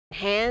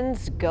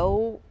hands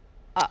go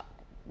up.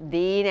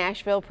 The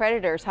Nashville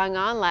Predators hung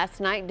on last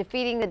night,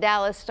 defeating the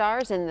Dallas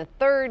Stars in the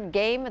third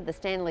game of the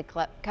Stanley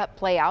Cup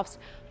playoffs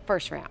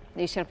first round.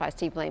 News Channel 5's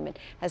Steve Lehman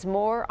has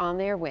more on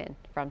their win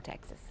from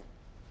Texas.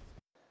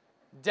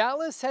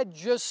 Dallas had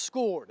just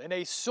scored, and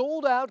a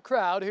sold-out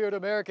crowd here at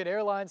American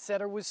Airlines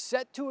Center was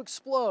set to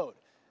explode.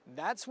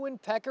 That's when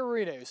Pekka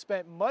Rinne, who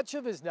spent much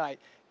of his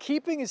night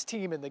keeping his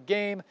team in the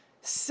game,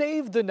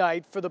 saved the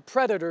night for the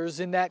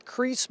Predators in that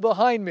crease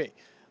behind me.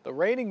 The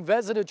reigning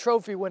Vezina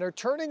Trophy winner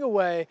turning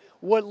away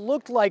what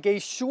looked like a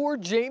sure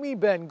Jamie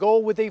Benn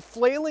goal with a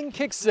flailing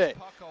kick save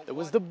that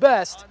was the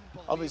best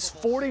of his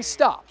 40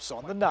 stops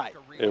on the night.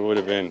 It would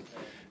have been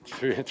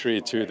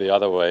 3-2 the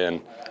other way,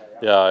 and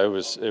yeah, it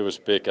was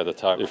big at the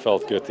time. It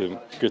felt good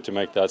to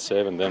make that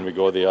save, and then we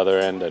go the other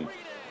end and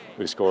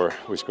we score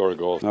a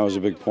goal. That was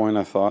a big point,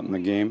 I thought, in the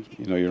game.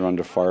 You know, you're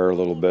under fire a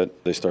little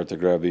bit. They start to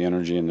grab the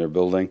energy in their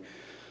building.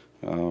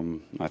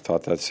 I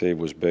thought that save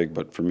was big,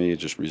 but for me, it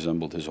just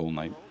resembled his whole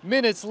night.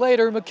 Minutes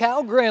later,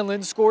 Mikael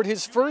Granlund scored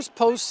his first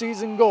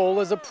postseason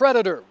goal as a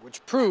Predator,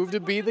 which proved to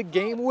be the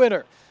game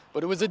winner.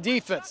 But it was a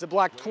defense that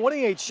blocked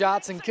 28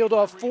 shots and killed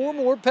off 4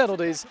 more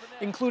penalties,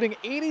 including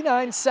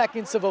 89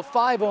 seconds of a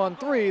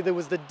 5-on-3 that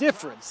was the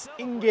difference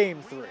in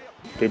Game 3.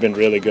 We've been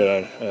really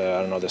good at,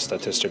 I don't know the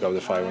statistic of the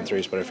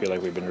 5-on-3s, but I feel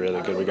like we've been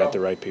really good. We got the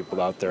right people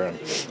out there, and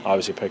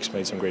obviously Pick's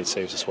made some great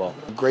saves as well.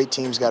 Great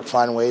teams got to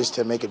find ways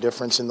to make a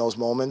difference in those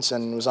moments,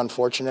 and it was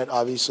unfortunate,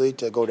 obviously,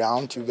 to go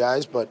down 2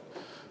 guys, but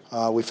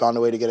we found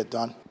a way to get it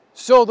done.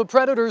 So the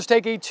Predators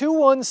take a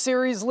 2-1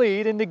 series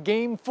lead into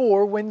Game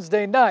 4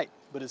 Wednesday night.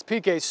 But as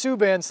Pekka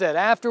Rinne said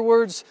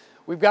afterwards,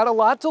 we've got a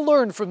lot to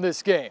learn from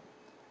this game,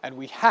 and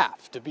we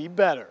have to be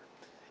better.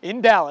 In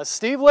Dallas,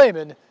 Steve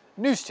Lehman,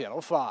 News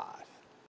Channel 5.